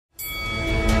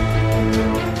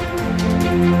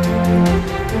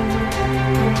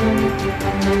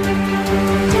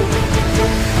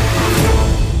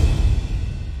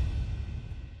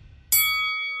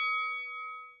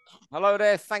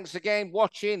there. Thanks again,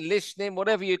 watching, listening,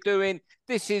 whatever you're doing.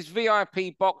 This is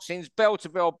VIP Boxing's Bell to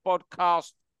Bell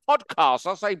podcast.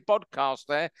 I say podcast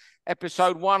there.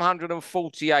 Episode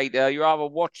 148. You're either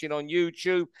watching on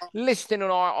YouTube, listening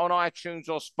on iTunes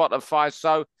or Spotify.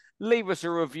 So leave us a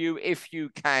review if you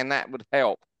can. That would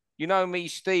help. You know me,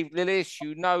 Steve Lillis.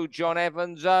 You know John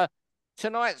Evans.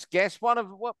 Tonight's guest, one of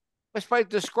what let's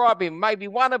describe him, maybe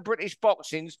one of British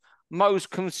boxing's most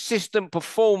consistent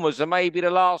performers of maybe the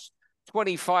last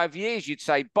 25 years, you'd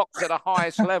say. Box at the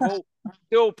highest level,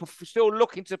 still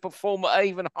looking to perform at an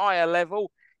even higher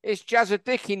level. It's Jazza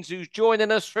Dickens who's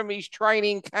joining us from his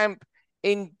training camp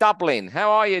in Dublin.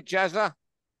 How are you, Jazza?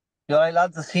 You all right,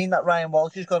 lads? I've seen that Ryan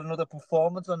Walsh has got another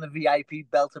performance on the VIP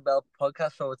Bell to Bell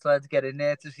podcast, so it's time to get in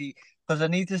there to see, because I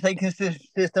need to stay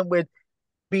consistent with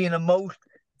being a most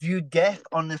viewed guest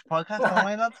on this podcast, don't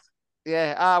I, lads?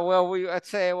 Yeah, well, I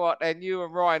tell you what, then you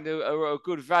and Ryan are a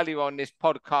good value on this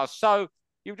podcast. So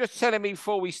you were just telling me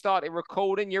before we started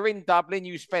recording, you're in Dublin,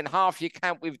 you spent half your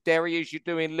camp with Derry as you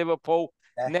do in Liverpool.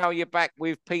 Yeah. Now you're back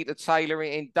with Peter Taylor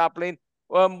in Dublin.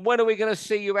 When are we going to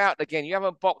see you out again? You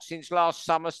haven't boxed since last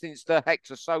summer, since the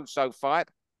Hector Soto fight.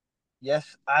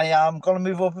 Yes, I am going to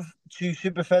move up to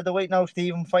super featherweight now,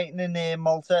 Steve. I'm fighting in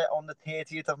Malta on the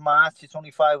 30th of March. It's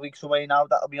only 5 weeks away now.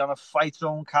 That'll be on a Fight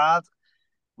Zone card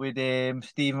with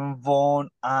Stephen Vaughan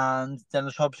and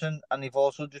Dennis Hobson. And they've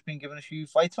also just been given a few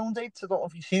Fight Zone dates. I don't know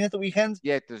if you've seen it the weekend.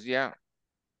 Yeah, it does, yeah.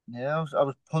 Yeah, I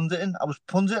was punting. I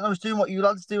was doing what you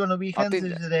lads do on the weekends.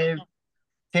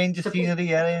 Change the scenery,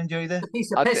 yeah, I enjoyed it. It's a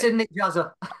piece of piss, isn't it,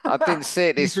 Jazza? I didn't see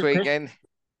it this weekend.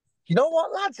 You know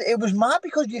what, lads? It was mad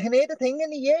because you can hear the thing in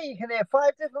the ear. You can hear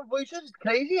 5 different voices. It's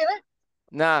crazy, isn't it?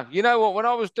 Nah, you know what? When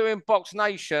I was doing Box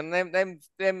Nation, them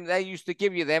they used to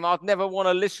give you them. I'd never want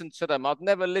to listen to them. I'd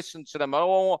never listen to them.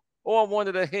 All I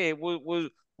wanted to hear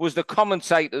was the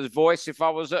commentator's voice if I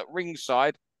was at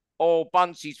ringside, or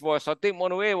Buncey's voice. I didn't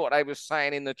want to hear what they were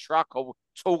saying in the truck or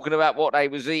talking about what they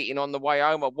was eating on the way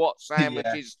home or what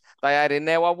sandwiches they had in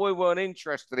there. Well, we weren't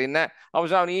interested in that. I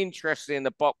was only interested in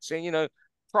the boxing, you know,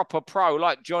 proper pro,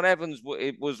 like John Evans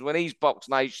it was when he's Box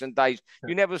Nation days.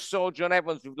 You never saw John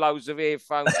Evans with loads of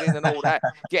earphones in and all that,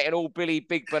 getting all Billy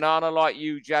Big Banana like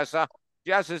you, Jazza.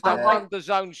 Jazza's done one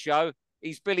DAZN show.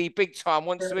 He's Billy Big Time.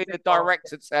 Wants to be the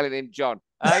director telling him, John.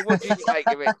 Hey, what do you think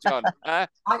of it, John?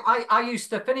 I used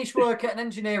to finish work at an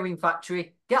engineering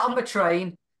factory, get on the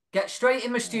train, get straight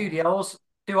in my studios,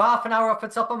 do half an hour off the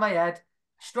top of my head,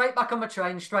 straight back on the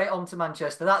train, straight on to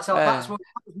Manchester. That was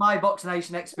my Box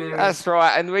Nation experience. That's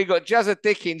right. And we got Jazza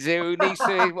Dickens here who needs to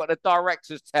hear what the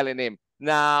director's telling him.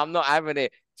 Nah, I'm not having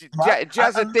it.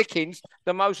 Jazza Dickens,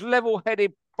 the most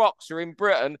level-headed boxer in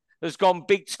Britain, has gone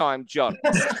big time, John.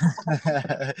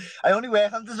 I only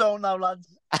work on DAZN now, lads.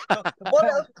 So, what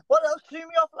else threw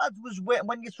me off, lads, was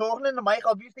when you're talking in the mic,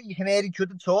 obviously you can hear each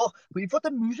other talk, but you've got the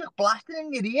music blasting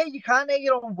in your ear, you can't hear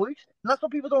your own voice. And that's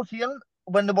what people don't see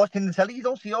when they're watching the telly. You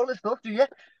don't see all this stuff, do you?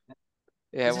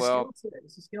 Yeah, it's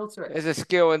a skill to it. There's a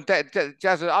skill. And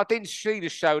Jazza, I didn't see the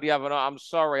show the other night. I'm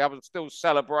sorry. I was still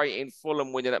celebrating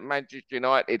Fulham winning at Manchester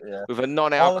United with a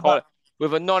non-alcoholic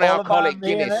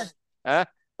Guinness. Huh?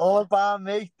 All about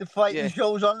me. The fighting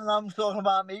show's on and I'm talking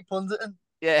about me punting.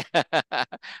 Yeah. Well,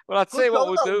 I'll tell you what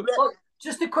we'll do. Well,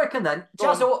 just a quick one then.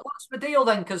 Jazza, what's the deal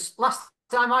then? Because last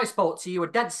time I spoke to you, you were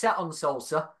dead set on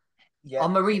Sosa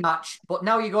on the rematch, but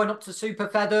now you're going up to Super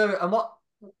Feather. And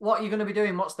what are you going to be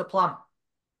doing? What's the plan?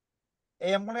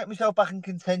 I'm going to get myself back in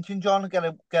contention, John, and get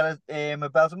a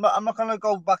belt. I'm not going to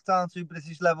go back down to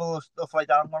British level or stuff like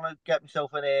that. I'm going to get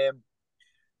myself a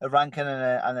ranking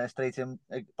and a straight in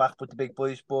back with the big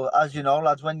boys. But as you know,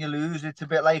 lads, when you lose, it's a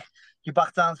bit like you're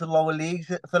back down to the lower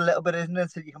leagues for a little bit, isn't it?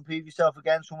 So you can prove yourself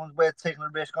again. Someone's worth taking a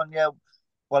risk on you.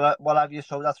 Well, have you?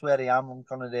 So that's where I am. I'm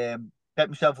going to get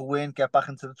myself a win, get back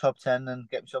into the top 10 and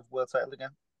get myself a world title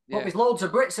again. Yeah. Well, there's loads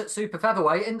of Brits at super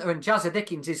featherweight, isn't there? And Jazza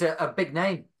Dickens is a big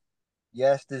name.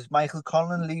 Yes, there's Michael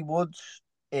Conlan, Lee Woods,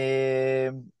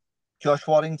 Josh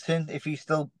Warrington, if he's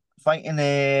still fighting.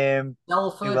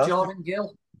 Telford, Jordan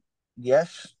Gill.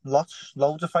 Yes,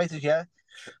 loads of fighters, yeah.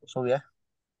 So, yeah.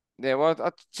 Yeah, well,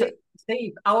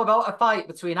 Steve, how about a fight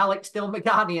between Alex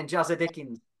Dilmagani and Jazza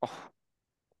Dickens?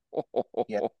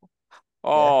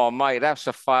 Mate, that's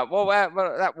a fight. Well,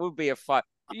 that would be a fight.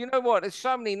 But you know what? There's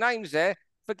so many names there.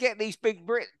 Forget these big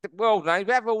world names.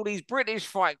 We have all these British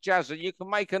fight, Jazza. You can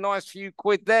make a nice few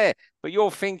quid there. But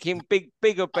you're thinking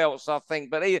bigger belts, I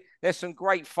think. But there's some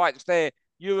great fights there.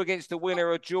 You against the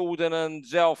winner of Jordan and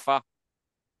Zelfa.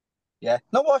 Yeah.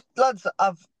 No, what, lads?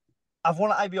 I've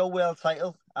won an IBO world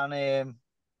title, and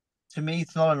to me,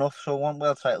 it's not enough. So I want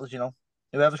world titles. You know,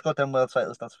 whoever's got them world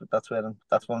titles, that's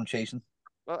what I'm chasing.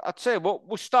 I'll tell you what,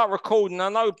 we'll start recording. I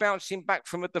know bouncing back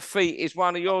from a defeat is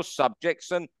one of your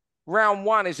subjects, and round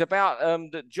one is about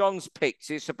that John's picked.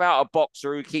 It's about a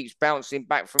boxer who keeps bouncing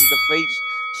back from defeats,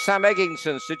 Sam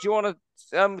Eggington. So do you want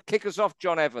to kick us off,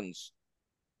 John Evans?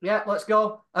 Yeah, let's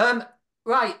go.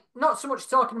 Right, not so much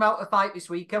talking about the fight this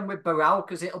weekend with Barrow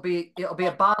because it'll be a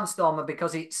barnstormer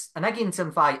because it's an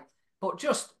Eggington fight, but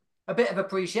just a bit of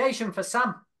appreciation for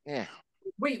Sam. Yeah,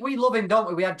 we love him, don't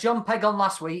we? We had John Pegg on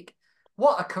last week.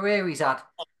 What a career he's had.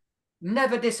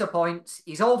 Never disappoints.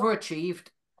 He's overachieved.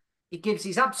 He gives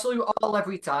his absolute all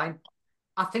every time.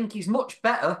 I think he's much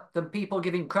better than people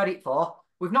give him credit for.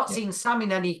 We've not seen Sam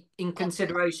in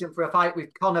consideration for a fight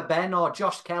with Conor Benn or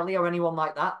Josh Kelly or anyone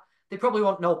like that. They probably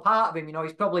want no part of him. You know,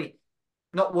 he's probably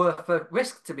not worth a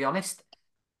risk, to be honest.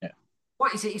 Yeah.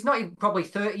 What is it? He's not even probably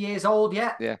 30 years old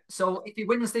yet. Yeah. So if he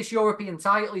wins this European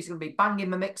title, he's going to be banging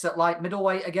the mix at light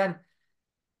middleweight again.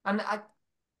 And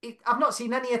I've not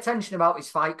seen any attention about his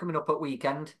fight coming up at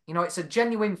weekend. You know, it's a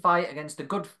genuine fight against a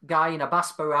good guy in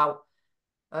Abbas Barrow.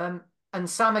 And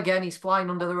Sam, again, he's flying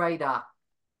under the radar.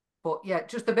 But yeah,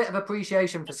 just a bit of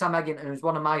appreciation for Sam Eggington, who's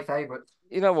one of my favourites.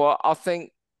 You know what? I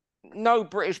think no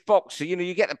British boxer, you know,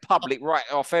 you get the public right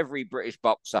off every British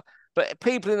boxer, but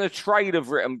people in the trade have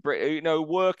written, you know,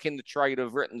 work in the trade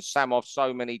have written Sam off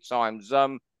so many times.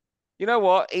 You know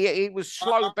what? He was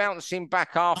slow bouncing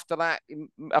back after that.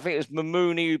 I think it was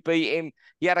Mamouni who beat him.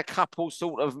 He had a couple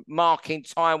sort of marking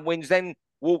time wins, then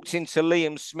walked into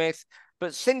Liam Smith.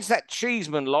 But since that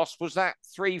Cheeseman loss, was that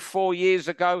 3-4 years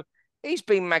ago? He's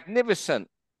been magnificent.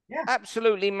 Yeah.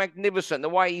 Absolutely magnificent. The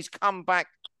way he's come back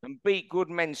and beat good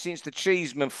men since the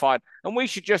Cheeseman fight. And we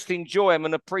should just enjoy him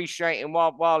and appreciate him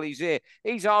while he's here.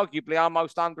 He's arguably our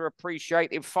most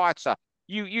underappreciated fighter.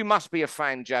 You must be a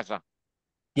fan, Jazza.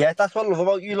 Yeah, that's what I love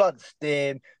about you lads.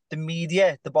 The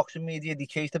media, the boxing media, they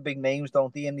chase the big names,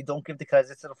 don't they? And they don't give the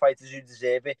credit to the fighters who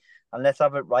deserve it. And let's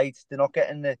have it right. They're not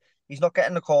getting he's not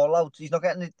getting the call out. He's not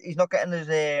getting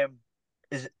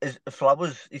his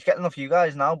flowers. He's getting a few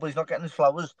guys now, but he's not getting his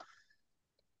flowers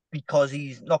because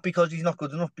he's not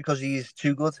good enough, because he's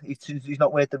too good. He's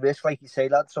not worth the risk, like you say,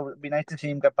 lad. So it'd be nice to see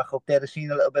him get back up there. I've seen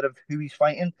a little bit of who he's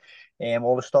fighting.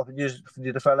 All the stoppages for the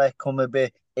other fella come a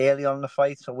bit early on in the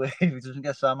fight, so if he doesn't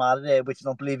get Sam out of there, which I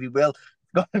don't believe he will,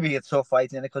 it's going to be a tough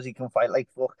fight in it because he can fight like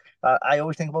fuck. I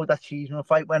always think about that Cheeseman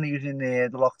fight when he was in the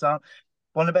lockdown.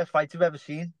 One of the best fights I've ever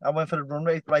seen. I went for the run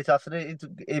right after it.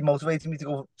 It motivated me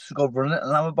to go run it,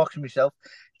 and I'm a boxer myself.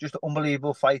 Just an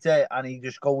unbelievable fighter, and he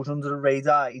just goes under the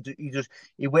radar.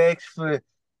 He works for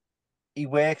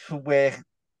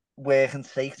work and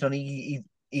sake, and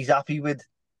he's happy with,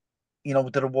 you know,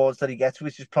 the rewards that he gets,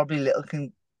 which is probably little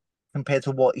compared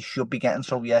to what he should be getting.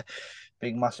 So yeah,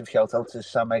 big massive shout out to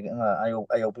Sam Eggington.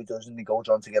 I hope he does, and he goes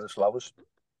on to get his flowers.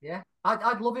 Yeah,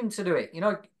 I'd love him to do it. You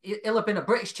know, he'll have been a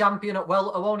British champion at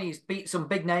welterweight. He's beat some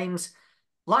big names.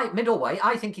 Light middleweight,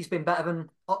 I think he's been better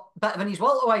than his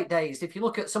welterweight days. If you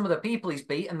look at some of the people he's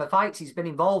beat and the fights he's been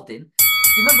involved in, do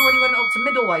you remember when he went up to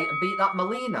middleweight and beat that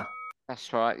Molina?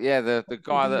 That's right. Yeah, the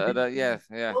guy that yeah.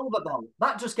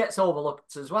 That just gets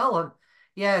overlooked as well. And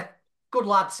yeah, good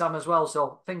lad Sam as well.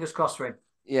 So fingers crossed for him.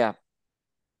 Yeah.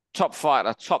 Top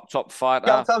fighter, top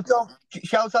fighter.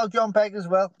 Shout out John Pegg as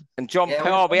well. And John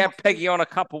Pegg, we had Peggy on a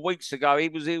couple of weeks ago. He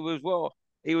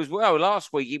was well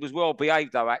last week. He was well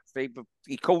behaved though, actually, but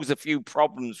he caused a few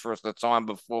problems for us the time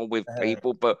before with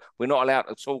people, but we're not allowed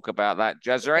to talk about that,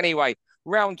 Jazza. Anyway,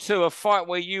 round two, a fight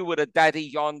where you were the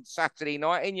daddy on Saturday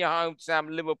night in your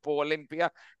hometown, Liverpool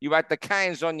Olympia. You had the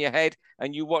cans on your head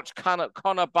and you watched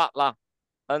Conor Butler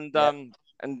and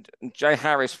Jay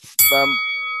Harris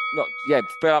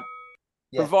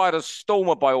provide a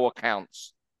stormer by all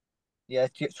accounts. Yeah,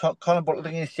 Conor Butler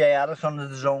against Jay Harris on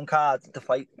the zone card, the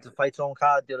fight zone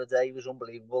card the other day was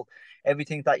unbelievable.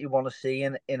 Everything that you want to see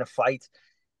in a fight.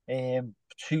 I'd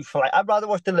rather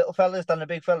watch the little fellas than the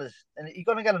big fellas. And you're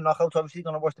gonna get a knockout, obviously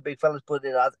you're gonna watch the big fellas, but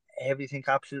it had everything,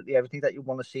 absolutely everything that you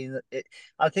want to see.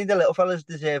 I think the little fellas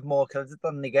deserve more credit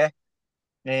than they get.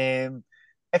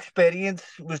 Experience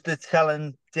was the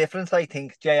telling difference. I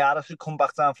think Jay Harris would come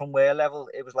back down from where level.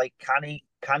 It was like, can he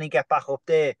get back up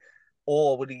there,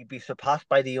 or would he be surpassed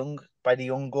by the young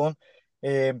gun?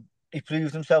 He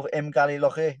proved himself, Gary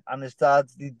Lucky and his dad.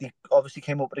 They obviously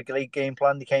came up with a great game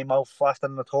plan. They came out faster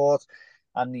than I thought,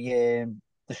 and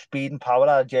the speed and power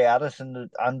out of Jay Harris and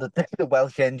the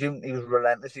Welsh engine. He was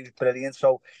relentless. He was brilliant.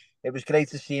 So it was great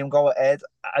to see him go ahead.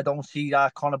 I don't see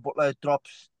that Conor Butler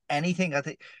drops anything. I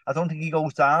don't think he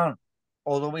goes down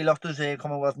although he lost his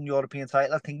Commonwealth and European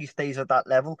title, I think he stays at that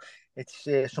level. It's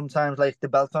sometimes like the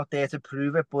belt's not there to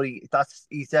prove it, but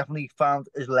he's definitely found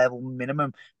his level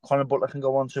minimum. Conor Butler can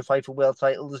go on to fight for world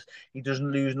titles. He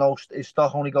doesn't lose no. His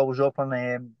stock only goes up,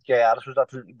 and Jay Harris was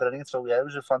absolutely brilliant. So yeah, it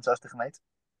was a fantastic night.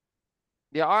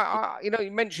 Yeah,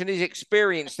 you mentioned his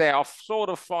experience there. I saw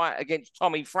the fight against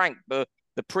Tommy Frank, the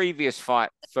previous fight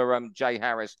for Jay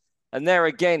Harris, and there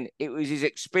again, it was his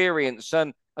experience.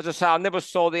 And as I say, I never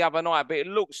saw the other night, but it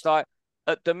looks like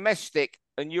at domestic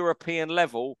and European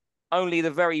level, only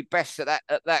the very best at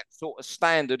that sort of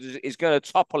standard is going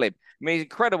to topple him. I mean, he's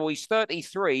incredible. He's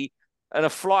 33 and a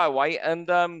flyweight,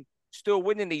 and still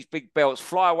winning these big belts.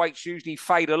 Flyweights usually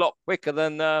fade a lot quicker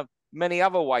than many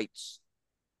other weights.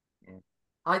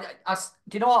 Do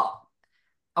you know what?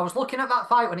 I was looking at that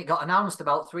fight when it got announced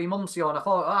about 3 months ago, and I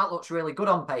thought, oh, that looks really good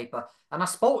on paper. And I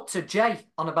spoke to Jay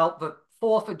on about the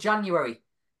 4th of January,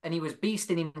 and he was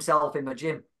beasting himself in the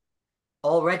gym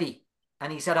already.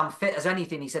 And he said, I'm fit as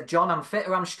anything. He said, John, I'm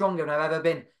fitter, I'm stronger than I've ever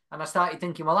been. And I started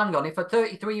thinking, well, hang on, if a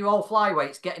 33-year-old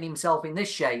flyweight's getting himself in this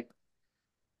shape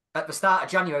at the start of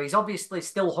January, he's obviously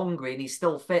still hungry and he's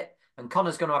still fit, and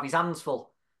Conor's going to have his hands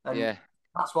full. And yeah.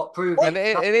 That's what proved and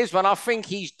it is one. I think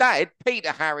his dad,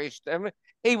 Peter Harris,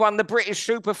 he won the British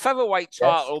super featherweight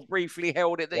title, briefly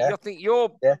held it. That you think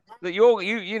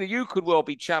you could well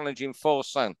be challenging for,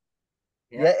 son.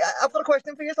 Yeah, I've got a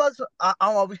question for you, lads. I'm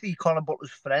obviously Conor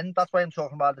Butler's friend. That's why I'm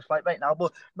talking about this fight right now.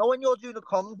 But when you're doing the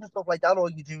comments and stuff like that, or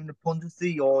you're doing the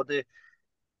punditry, or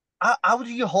how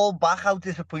do you hold back how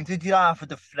disappointed you are for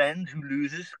the friend who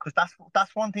loses? Because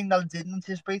that's one thing that I didn't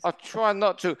anticipate. I try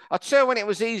not to. I tell you when it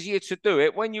was easier to do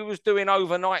it, when you was doing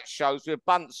overnight shows with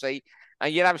Buncey,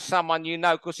 and you'd have someone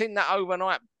because in that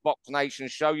overnight Box Nation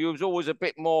show, you was always a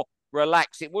bit more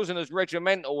relaxed. It wasn't as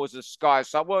regimental as the Sky,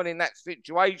 so I weren't in that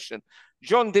situation.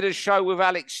 John did a show with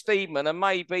Alex Steedman, and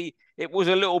maybe it was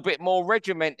a little bit more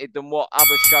regimented than what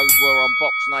other shows were on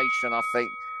Box Nation, I think.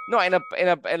 Not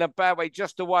in a bad way,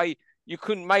 just the way you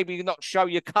couldn't maybe not show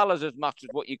your colours as much as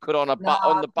what you could on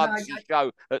the Buncey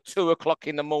show at 2:00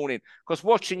 in the morning. Because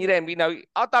watching you then,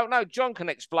 I don't know. John can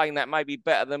explain that maybe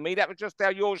better than me. That was just how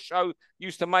your show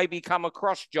used to maybe come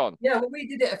across, John. Yeah, well, we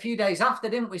did it a few days after,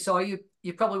 didn't we? So you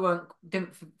probably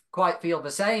didn't quite feel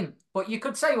the same. But you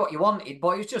could say what you wanted.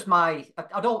 But it's just I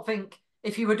don't think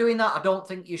if you were doing that, I don't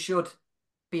think you should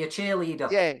be a cheerleader.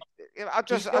 Yeah, you've got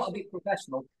to be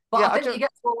professional. But I think you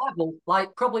get to a level,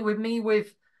 like probably with me,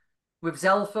 with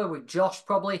Zelfa, with Josh,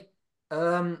 probably,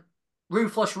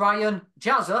 Ruthless Ryan,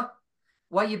 Jazza,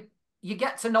 where you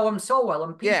get to know them so well,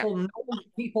 and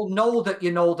people know that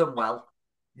you know them well,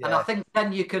 and I think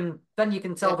then you can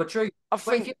tell the truth. But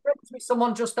if you're friends with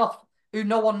someone just off who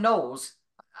no one knows,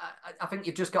 I think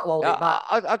you've just got to hold it back.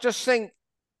 I just think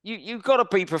you've got to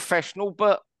be professional,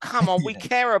 but come on, we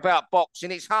care about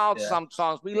boxing. It's hard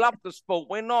sometimes. We love the sport.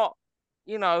 We're not.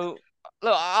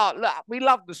 Look, we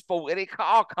love the sport, and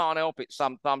I can't help it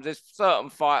sometimes. There's certain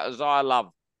fighters I love.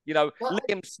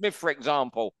 Liam Smith, for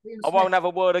example. I won't have a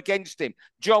word against him.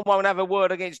 John won't have a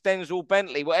word against Denzel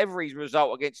Bentley, whatever his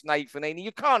result against Nathan Heaney.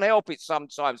 You can't help it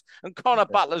sometimes. And Conor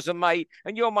Butler's a mate,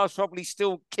 and you're most probably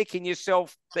still kicking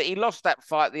yourself that he lost that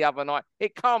fight the other night.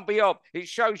 It can't be up. It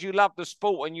shows you love the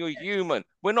sport and you're human.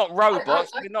 We're not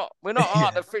robots. We're not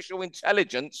artificial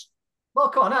intelligence. Well,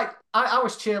 come on, I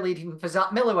was cheerleading for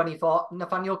Zach Miller when he fought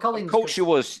Nathaniel Collins. Of course you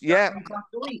was, yeah.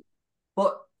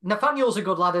 But Nathaniel's a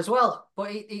good lad as well. But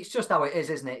it's just how it is,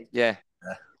 isn't it? Yeah.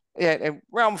 And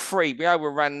round 3, we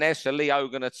overran there, so Leo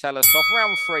going to tell us off.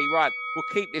 Round 3, right, we'll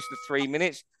keep this to 3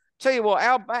 minutes. Tell you what,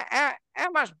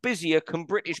 how much busier can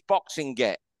British boxing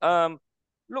get?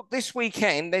 Look, this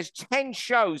weekend, there's 10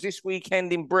 shows this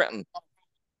weekend in Britain.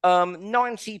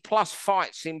 90 plus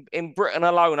fights in Britain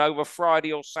alone over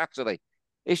Friday or Saturday.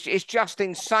 It's just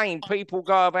insane. People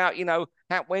go about,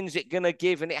 when's it going to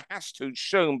give? And it has to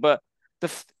soon. But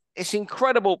it's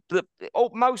incredible.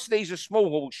 Most of these are small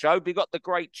hall shows. We got the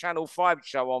great Channel 5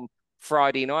 show on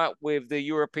Friday night with the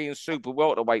European Super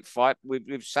Welterweight fight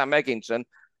with Sam Eggington.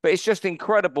 But it's just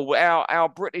incredible. Our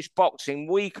British boxing,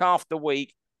 week after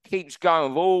week, keeps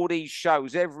going with all these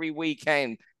shows every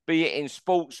weekend. Be it in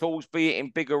sports halls, be it in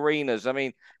big arenas. I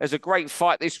mean, there's a great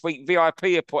fight this week. VIP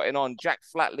are putting on Jack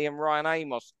Flatley and Ryan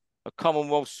Amos, a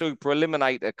Commonwealth Super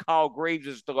Eliminator. Carl Greaves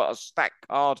has got a stacked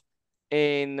card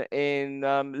in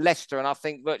Leicester, and I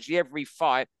think virtually every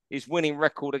fight is winning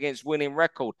record against winning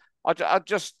record. I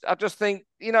just think,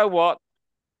 you know what?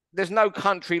 There's no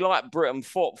country like Britain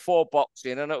for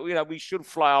boxing, and we should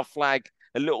fly our flag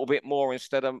a little bit more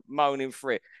instead of moaning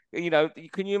for it.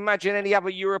 Can you imagine any other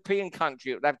European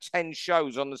country that would have 10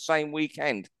 shows on the same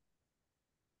weekend?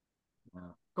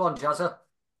 Go on, Jazza.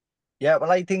 Yeah,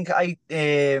 well, I think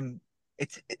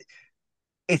it's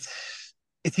it's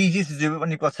it's easy to do it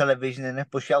when you've got television in it.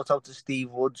 But shout out to Steve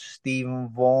Woods, Stephen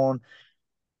Vaughan,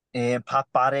 Pat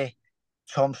Barry,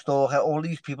 Tom Stalker, all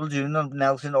these people doing them,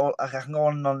 Nelson, all, I can go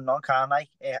on and on, can't I?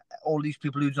 All these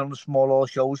people who's on the smaller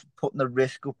shows, putting the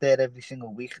risk up there every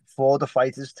single week for the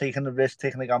fighters, taking the risk,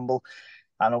 taking the gamble,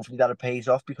 and hopefully that it pays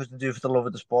off because they do it for the love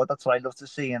of the sport. That's what I love to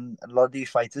see. And a lot of these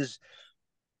fighters,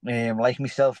 like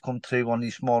myself, come through on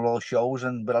these smaller shows,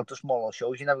 and without the smaller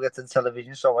shows, you never get to the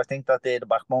television. So I think that they're the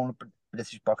backbone of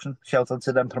British boxing. Shout out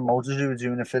to them promoters who are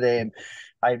doing it for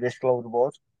high risk, low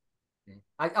reward.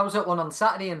 I was at one on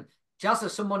Saturday, and Jazza,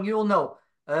 someone you'll know,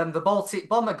 the Baltic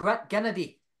bomber,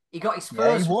 Kennedy. He got his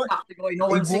first after going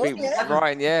 0-6.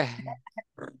 Right, yeah.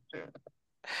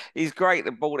 He's great,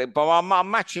 the Baltic bomber. I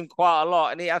match him quite a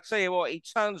lot. And I tell you what, he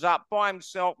turns up by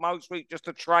himself most weeks, just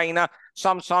a trainer.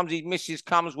 Sometimes his missus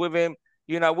comes with him,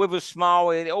 you know, with a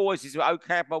smile. And it always is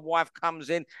okay if my wife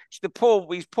comes in.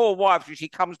 His poor wife, she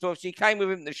comes to us. She came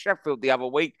with him to Sheffield the other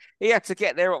week. He had to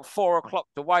get there at 4 o'clock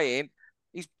to weigh in.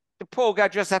 The poor guy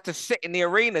just had to sit in the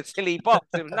arena till he boxed.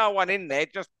 There was no one in there,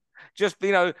 just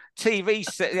TV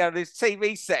set, there's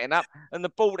TV setting up, and the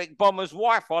Baltic bomber's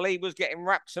wife, while he was getting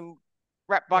wrapped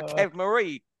by Kev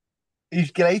Marie. He's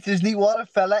great, isn't he? What a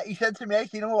fella. He said to me, I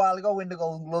seen him a while ago in the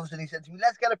Golden Gloves, and he said to me,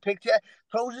 let's get a picture.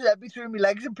 Throws his head between my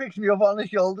legs and picks me up on the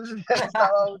shoulders and says, that's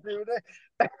how I was doing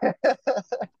it.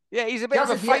 Yeah, he's a bit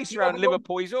of a face around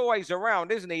Liverpool. He's always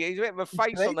around, isn't he? He's a bit of a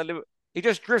face on the Liverpool. He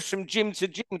just drifts from gym to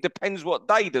gym. Depends what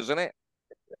day, doesn't it?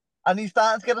 And he's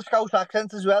starting to get a Scouse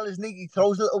accent as well, isn't he? He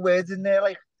throws little words in there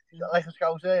like a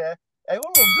Scouser, yeah.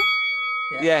 Everyone loves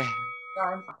him. Yeah.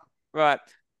 Right.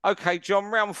 Okay, John,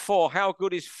 round 4. How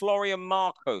good is Florian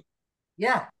Marku?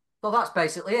 Yeah. So that's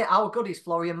basically it. How good is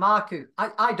Florian Marku?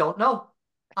 I don't know.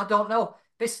 I don't know.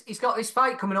 He's got this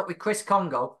fight coming up with Chris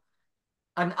Congo.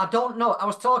 And I don't know. I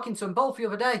was talking to him both the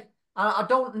other day. And I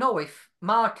don't know if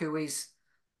Marku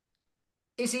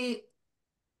is he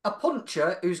a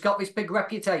puncher who's got this big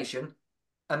reputation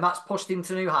and that's pushed him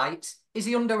to new heights? Is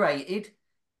he underrated?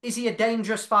 Is he a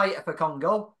dangerous fighter for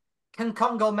Congo? Can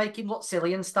Congo make him look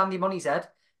silly and stand him on his head?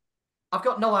 I've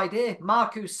got no idea.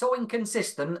 Marku's so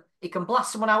inconsistent. He can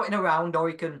blast someone out in a round, or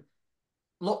he can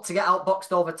look to get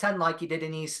outboxed over 10 like he did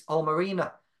in his home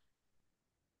arena.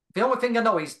 The only thing I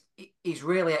know is he's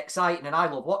really exciting, and I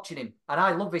love watching him. And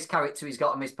I love his character he's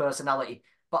got and his personality.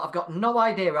 But I've got no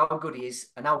idea how good he is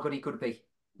and how good he could be.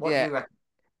 What do you reckon?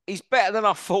 He's better than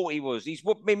I thought he was. He's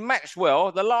been matched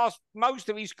well. Most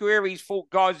of his career, he's fought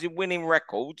guys in winning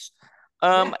records.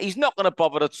 He's not going to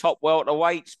bother the top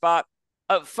welterweights, but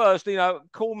at first,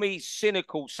 call me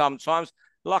cynical sometimes.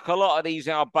 Like a lot of these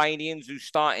Albanians who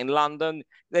start in London,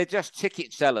 they're just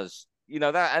ticket sellers.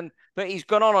 But he's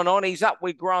gone on and on. He's up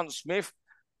with Grant Smith.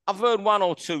 I've heard one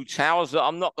or two tales that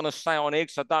I'm not going to say on here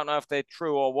because I don't know if they're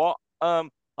true or what.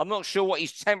 I'm not sure what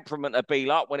his temperament will be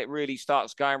like when it really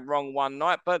starts going wrong one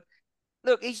night. But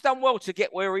look, he's done well to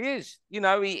get where he is.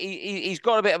 He's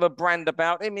got a bit of a brand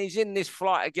about him. He's in this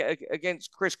fight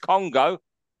against Chris Congo.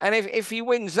 And if he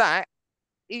wins that,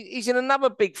 he's in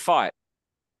another big fight.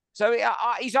 So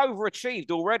he's overachieved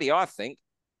already, I think.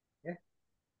 Yeah.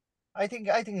 I think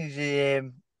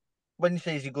he's, when you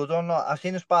say is he good or not, I've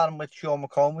seen a sparring with Sean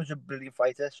McComb, who's a brilliant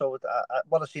fighter. So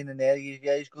what I've seen in there,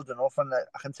 he's good enough, and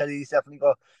I can tell you he's definitely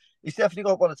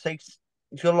got what it takes.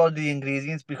 He's got a lot of the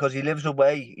ingredients because he lives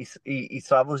away. He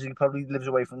travels. He probably lives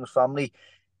away from his family.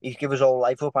 He's given his whole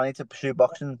life up. I need to pursue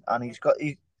boxing, and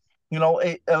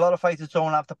a lot of fighters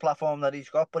don't have the platform that he's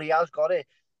got, but he has got it,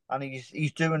 and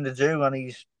he's doing the do, and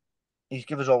he's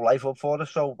given his whole life up for us.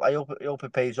 So I hope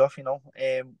it pays off. Will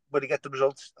he get the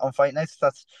results on fight nights?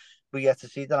 We get to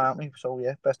see that, aren't we? So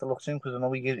yeah, best of luck to him because I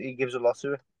know he gives a lot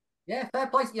to it. Yeah, fair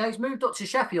play. Yeah, he's moved up to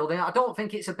Sheffield, and I don't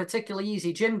think it's a particularly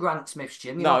easy gym, Grant Smith's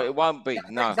gym. It won't be.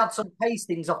 No, he's had some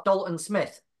pastings off Dalton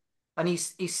Smith, and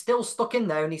he's still stuck in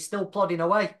there, and he's still plodding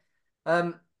away.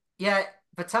 Yeah,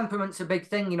 the temperament's a big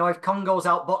thing. If Congo's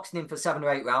outboxing him for 7 or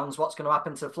 8 rounds, what's going to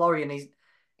happen to Florian?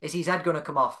 Is his head going to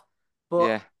come off?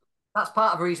 But that's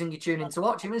part of the reason you tune in to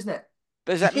watch him, isn't it?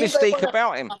 There's that mystique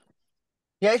about him.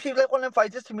 Yeah, he seems like one of them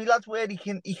fighters to me, lads, where he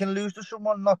can lose to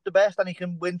someone not the best, and he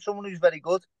can win someone who's very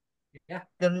good. Yeah,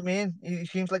 you know what I mean. He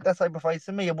seems like that type of fighter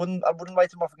to me. I wouldn't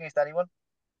write him off against anyone.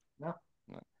 No.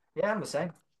 Yeah, I'm the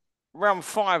same. Round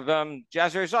 5,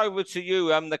 Jazza, it's over to you.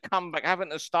 The comeback,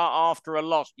 having to start after a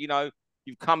loss.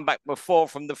 You've come back before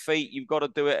from defeat. You've got to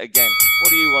do it again. What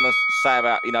do you want to say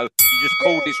about? You just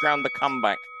called this round the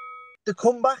comeback. The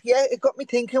comeback, yeah, it got me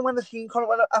thinking when the scene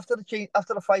after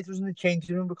the fight was in the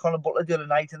changing room with Conor Butler the other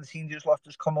night, and the scene just lost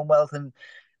his Commonwealth, and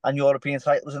and European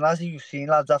titles. And as you've seen,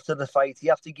 lads, after the fight, you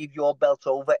have to give your belt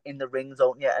over in the ring,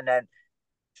 don't you? And then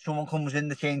someone comes in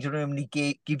the changing room and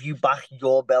he give you back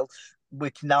your belts,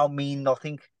 which now mean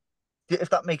nothing. If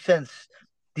that makes sense,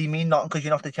 they mean nothing because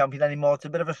you're not the champion anymore. It's a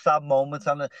bit of a sad moment,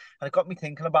 and it got me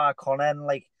thinking about Conor and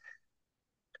like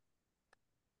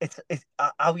it's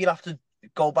how you'd have to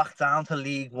go back down to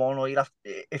League One, or you'd have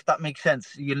if that makes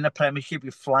sense. You're in the Premiership,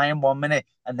 you're flying 1 minute,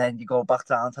 and then you go back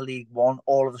down to League One.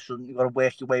 All of a sudden, you've got to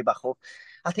work your way back up.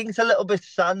 I think it's a little bit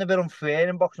sad and a bit unfair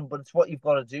in boxing, but it's what you've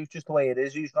got to do. It's just the way it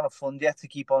is. Who's going to fund you to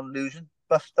keep on losing?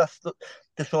 That's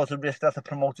the sort of risk that the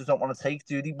promoters don't want to take,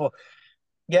 do they? But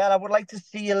yeah, I would like to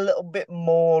see a little bit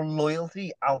more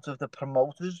loyalty out of the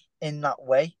promoters in that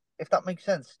way, if that makes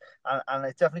sense. And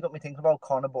it definitely got me thinking about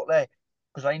Conor Butler,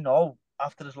 because I know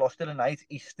after his loss to the night,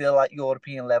 he's still at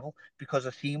European level because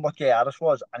I've seen what Jay Harris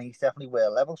was, and he's definitely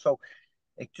world level. So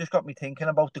it just got me thinking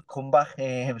about the comeback.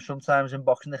 Sometimes in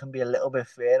boxing, they can be a little bit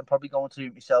fair. I'm probably going through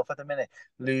it myself at the minute,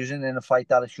 losing in a fight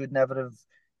that I should never have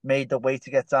made the way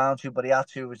to get down to, but he had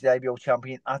to. He was the IBO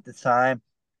champion at the time.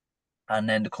 And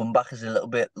then the comeback is a little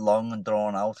bit long and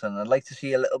drawn out. And I'd like to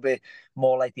see a little bit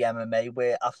more like the MMA,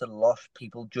 where after the loss,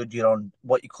 people judge you on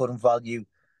what you couldn't value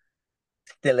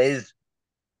still is.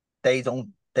 They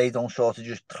don't sort of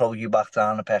just throw you back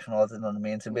down the pecking order. You know what I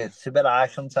mean? It's a bit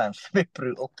harsh sometimes. It's a bit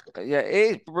brutal. Yeah, it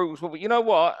is brutal. But you know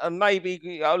what? And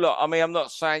maybe, look, I mean, I'm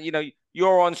not saying,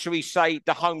 you're on, shall we say,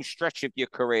 the home stretch of your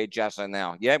career, Jazza,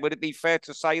 now. Yeah, would it be fair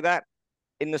to say that?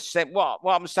 In the sense, what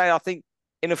I'm saying, I think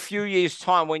in a few years'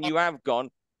 time when you have gone,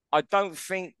 I don't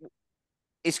think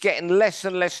it's getting less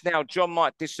and less now. John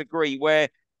might disagree, where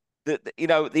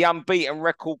the unbeaten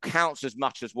record counts as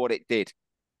much as what it did,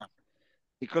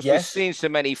 because we're seeing so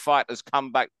many fighters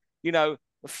come back. A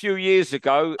few years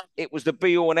ago, it was the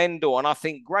be all and end all, and I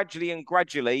think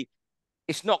gradually,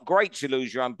 it's not great to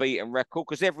lose your unbeaten record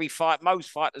because most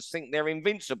fighters think they're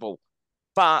invincible,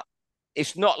 but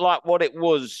it's not like what it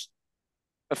was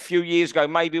a few years ago,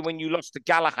 maybe when you lost to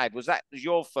Galahad. Was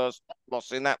your first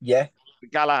loss in that? Yeah.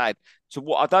 Galahad. So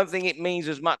what I don't think it means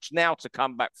as much now to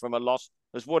come back from a loss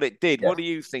as what it did. Yeah. What do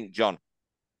you think, John?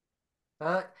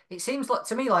 It seems like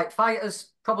to me like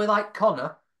fighters probably like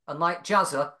Conor and like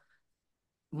Jazza,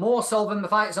 more so than the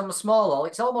fighters on the small hall.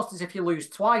 It's almost as if you lose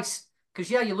twice. Because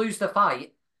you lose the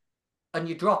fight and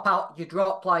you drop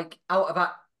like out of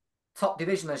that top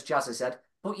division, as Jazza said,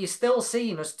 but you're still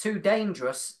seen as too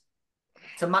dangerous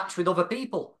to match with other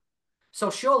people. So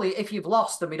surely if you've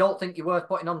lost and we don't think you're worth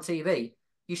putting on TV,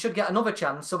 you should get another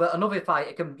chance so that another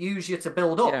fighter can use you to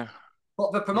build up. Yeah.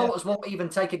 But the promoters won't even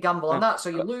take a gamble on that. So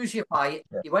you lose your fight,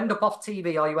 you end up off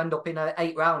TV, or you end up in an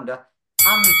 8-rounder,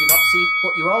 and you're not seen,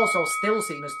 but you're also still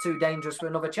seen as too dangerous for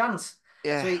another chance.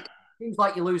 Yeah. So it seems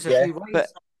like you lose a few ways. But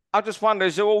I just wonder,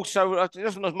 is there also,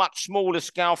 just on a much smaller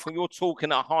scale from you're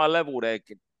talking at a high level there,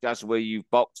 just where you've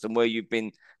boxed and where you've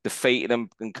been defeated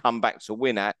and come back to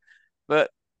win at. But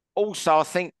also, I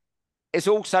think it's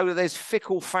also that there's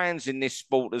fickle fans in this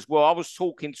sport as well. I was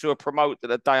talking to a promoter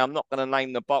today, I'm not going to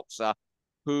name the boxer,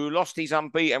 who lost his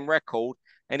unbeaten record,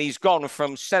 and he's gone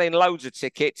from selling loads of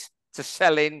tickets to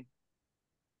selling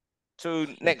to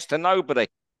next to nobody.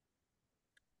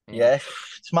 Yeah,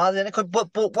 it's mad, isn't it?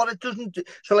 But what it doesn't do,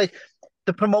 so like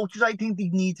the promoters, I think they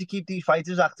need to keep these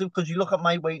fighters active, because you look at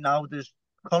my weight now, there's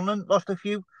Conlan lost a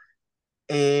few,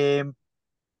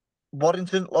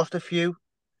 Warrington lost a few,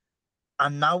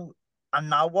 and now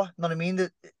what? You know what I mean?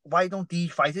 Why don't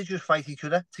these fighters just fight each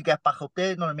other to get back up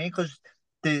there? You know what I mean? Because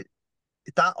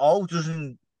that all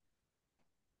doesn't.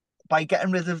 By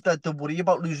getting rid of the worry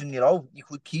about losing your all, you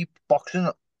could keep boxing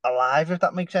alive, if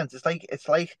that makes sense. It's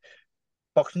like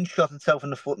boxing shot itself in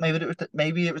the foot. Maybe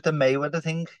it was the Mayweather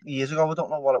thing years ago. I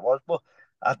don't know what it was, but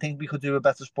I think we could do a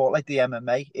better sport like the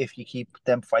MMA if you keep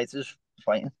them fighters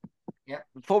fighting. Yeah.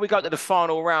 Before we go to the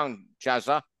final round,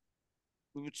 Jazza,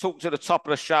 we talked at the top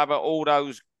of the show about all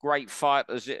those great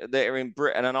fighters that are in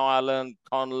Britain and Ireland: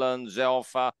 Conlan,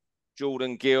 Zelfa,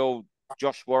 Jordan Gill,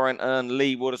 Josh Warrington,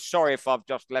 Lee Wood. Sorry if I've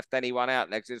just left anyone out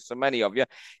next. There's so many of you.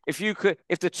 If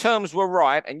the terms were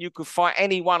right and you could fight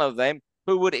any one of them,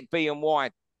 who would it be and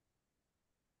why?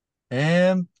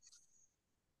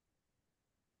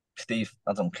 Steve,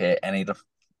 I don't care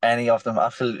any of them,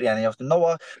 absolutely any of them.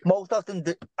 No, most of them.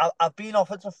 I've been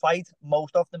offered to fight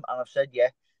most of them, and I've said yeah.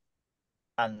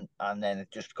 And then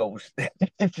it just goes, and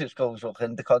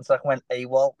the contract went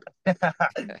AWOL.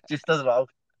 Just doesn't know.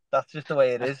 That's just the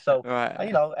way it is. So right.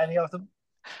 Any of them.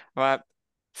 Right.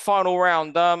 Final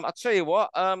round. I'll tell you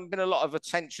what. Been a lot of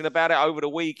attention about it over the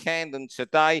weekend and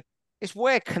today. It's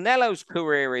where Canelo's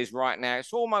career is right now.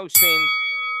 It's almost in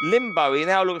limbo. He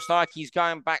now looks like he's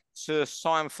going back to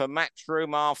sign for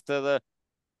Matchroom after the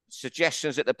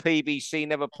suggestions that the PBC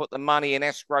never put the money in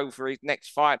escrow for his next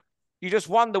fight. You just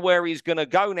wonder where he's going to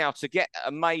go now to get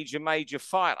a major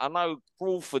fight. I know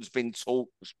Crawford's been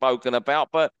spoken about,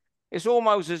 but it's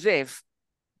almost as if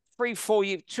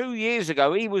 2 years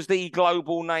ago, he was the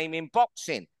global name in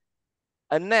boxing.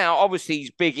 And now, obviously,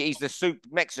 he's big. He's the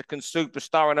Mexican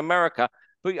superstar in America.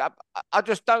 But I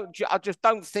just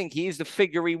don't think he is the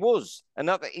figure he was. And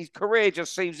his career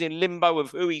just seems in limbo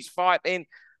of who he's fighting.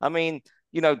 I mean,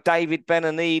 David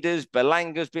Benavidez,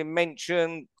 Belanga's been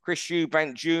mentioned, Chris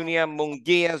Eubank Jr.,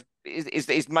 Munguia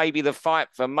is maybe the fight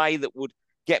for May that would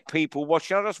get people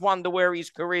watching. I just wonder where his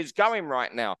career's going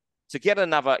right now to get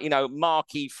another,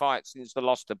 marquee fight since the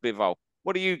loss to Bivol.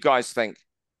 What do you guys think?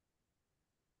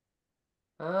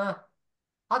 I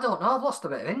don't know. I've lost a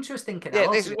bit of interest in Canelo. Yeah,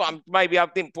 this is what maybe I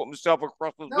didn't put myself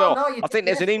across as well. No, I think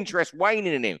there's an interest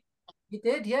waning in him. You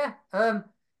did, yeah.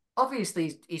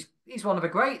 Obviously, he's one of the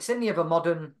greats, isn't he, of a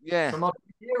modern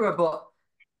era? But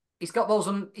he's got those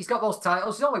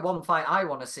titles. There's only one fight I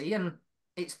want to see, and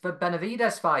it's the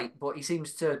Benavidez fight. But he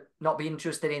seems to not be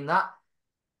interested in that.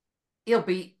 He'll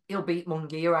beat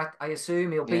Munguia, I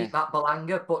assume. He'll beat that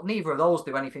Belanga, but neither of those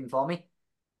do anything for me.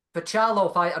 The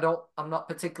Charlo fight, I'm not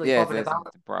particularly bothered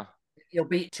about. He'll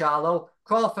beat Charlo.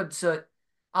 Crawford's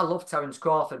I love Terence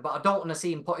Crawford, but I don't want to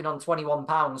see him putting on 21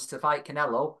 pounds to fight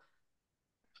Canelo.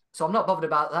 So I'm not bothered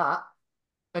about that.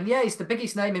 And yeah, he's the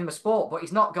biggest name in the sport, but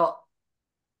he's not got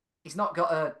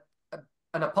an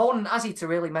opponent, has he, to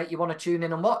really make you want to tune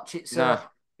in and watch? It's a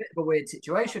bit of a weird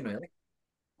situation, really.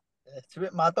 It's a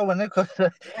bit mad though, isn't it?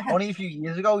 Because only a few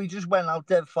years ago, he just went out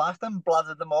dead fast and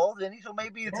blathered them all, didn't he? So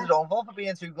maybe it's his own fault for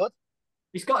being too good.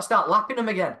 He's got to start lapping them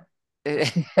again.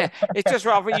 It's just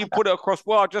rather you put it across.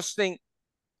 Well, I just think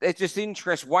there's just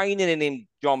interest waning in him,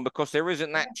 John, because there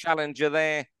isn't that challenger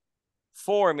there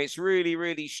for him. It's really,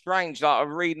 really strange. Like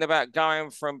I'm reading about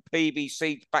going from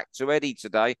PBC back to Eddie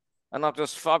today, and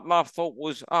my thought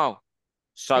was,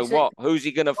 so what? Who's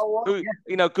he going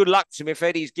to? Good luck to him if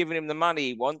Eddie's giving him the money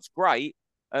he wants. Great,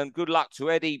 and good luck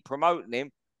to Eddie promoting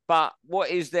him. But what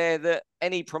is there that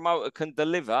any promoter can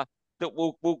deliver that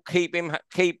will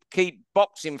keep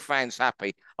boxing fans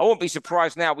happy? I won't be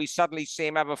surprised now we suddenly see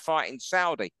him have a fight in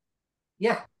Saudi.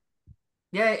 Yeah,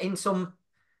 in some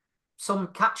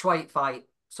catchweight fight,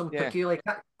 peculiar.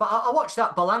 But I watched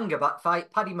that Belanga fight,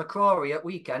 Paddy McCrory at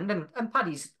weekend, and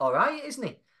Paddy's all right, isn't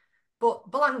he?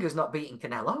 But Belanga's not beating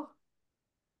Canelo.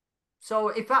 So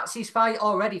if that's his fight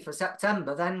already for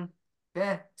September, then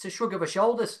it's a shrug of the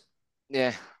shoulders.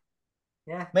 Yeah.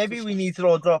 Maybe we need to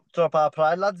all drop our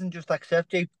pride, lads, and just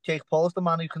accept Jake Paul's the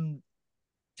man who can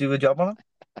do a job on it.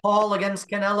 Paul against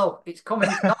Canelo. It's coming.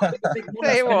 Tell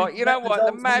you what,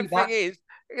 the mad thing is,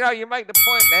 you make the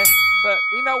point there, but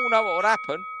we all know what would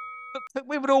happen.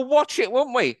 We would all watch it,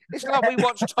 wouldn't we? It's like we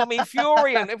watched Tommy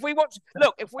Fury, and if we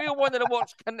all wanted to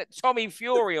watch Tommy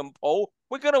Fury and Paul,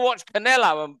 we're going to watch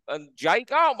Canelo and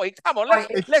Jake, aren't we? Come on,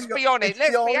 let's be honest.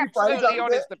 Let's be absolutely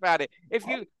honest about it. If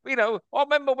I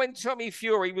remember when Tommy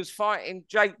Fury was fighting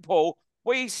Jake Paul,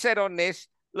 we said on this,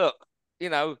 look,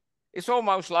 it's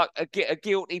almost like a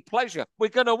guilty pleasure. We're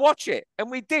going to watch it, and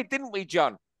we did, didn't we,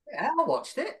 John? Yeah, I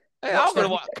watched it. Hey, I'm going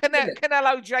to watch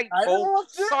Canelo Jake Paul.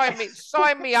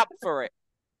 Sign me up for it.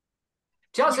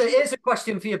 Jazza, here's a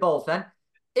question for you both then.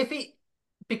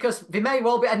 Because they may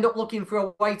well end up looking for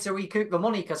a way to recoup the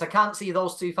money, because I can't see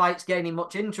those two fights gaining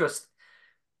much interest.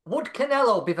 Would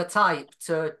Canelo be the type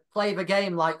to play the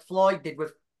game like Floyd did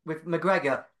with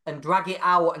McGregor and drag it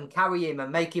out and carry him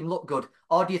and make him look good?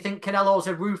 Or do you think Canelo's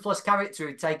a ruthless character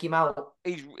who'd take him out?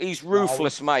 He's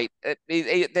ruthless, mate.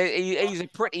 He's a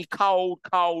pretty cold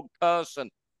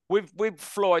person. With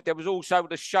Floyd, there was also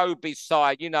the showbiz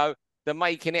side, the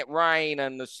making it rain,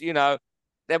 and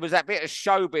there was that bit of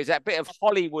showbiz, that bit of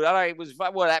Hollywood. I know it was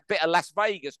that bit of Las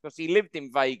Vegas because he lived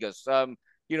in Vegas.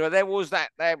 There was that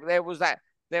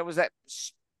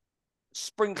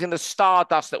sprinkling of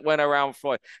stardust that went around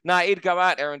Floyd. Now he'd go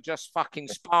out there and just fucking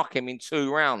spark him in 2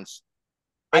 rounds.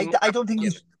 I don't think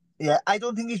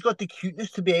he's got the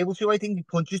cuteness to be able to. I think he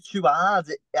punches too hard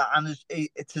and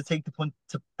to take the punch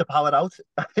to power out.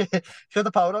 Show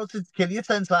the power out to kill you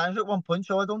 10 times at one punch.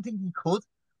 So I don't think he could.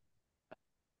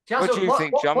 Jazza, what do you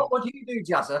think, John? What would you do,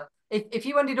 Jazza, if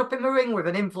you ended up in the ring with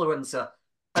an influencer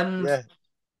and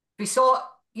they saw,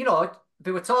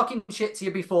 they were talking shit to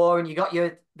you before and they got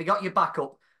your back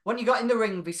up. When you got in the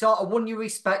ring, they sort of won your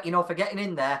respect, for getting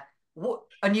in there.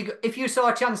 If you saw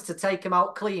a chance to take him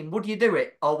out clean, would you do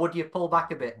it, or would you pull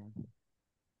back a bit?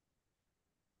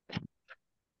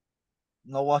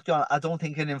 know what, John? I don't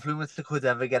think an influencer could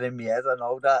ever get in my head. I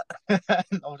know that. I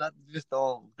know that just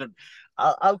all.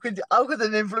 How could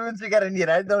an influencer get in your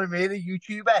head? You know what I mean? A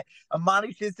YouTuber, a man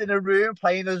who sits in a room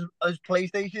playing his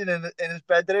PlayStation in his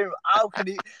bedroom. How can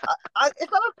he?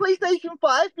 It's not a PlayStation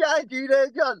 5 behind you there,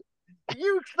 John.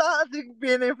 You started to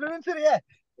be an influencer here.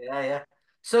 Yeah, yeah.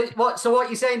 So what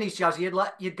you're saying is, Jazz,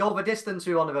 you'd go the distance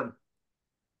with one of them.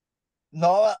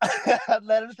 No, I'd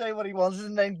let him say what he wants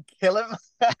and then kill him.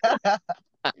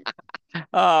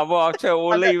 Well, I'll tell you,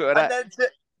 we'll leave it at that. And then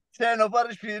turn up at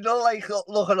his funeral like,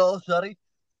 look at all, sorry.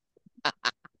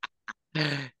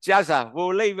 Jazza,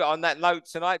 we'll leave it on that note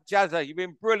tonight. Jazza, you've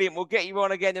been brilliant. We'll get you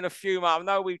on again in a few months. I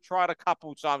know we've tried a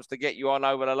couple times to get you on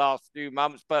over the last few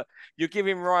months, but you're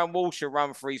giving Ryan Walsh a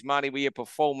run for his money with your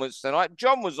performance tonight.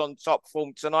 John was on top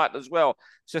form tonight as well.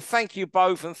 So thank you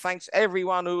both, and thanks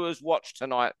everyone who has watched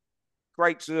tonight.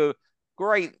 Great to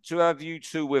have you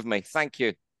two with me. Thank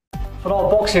you. For all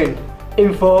boxing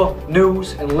info,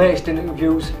 news and latest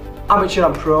interviews, amateur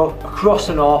and pro, across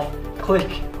the north, click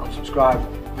and subscribe.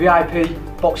 VIP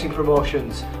Boxing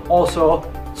Promotions. Also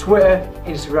Twitter,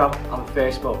 Instagram and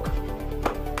Facebook.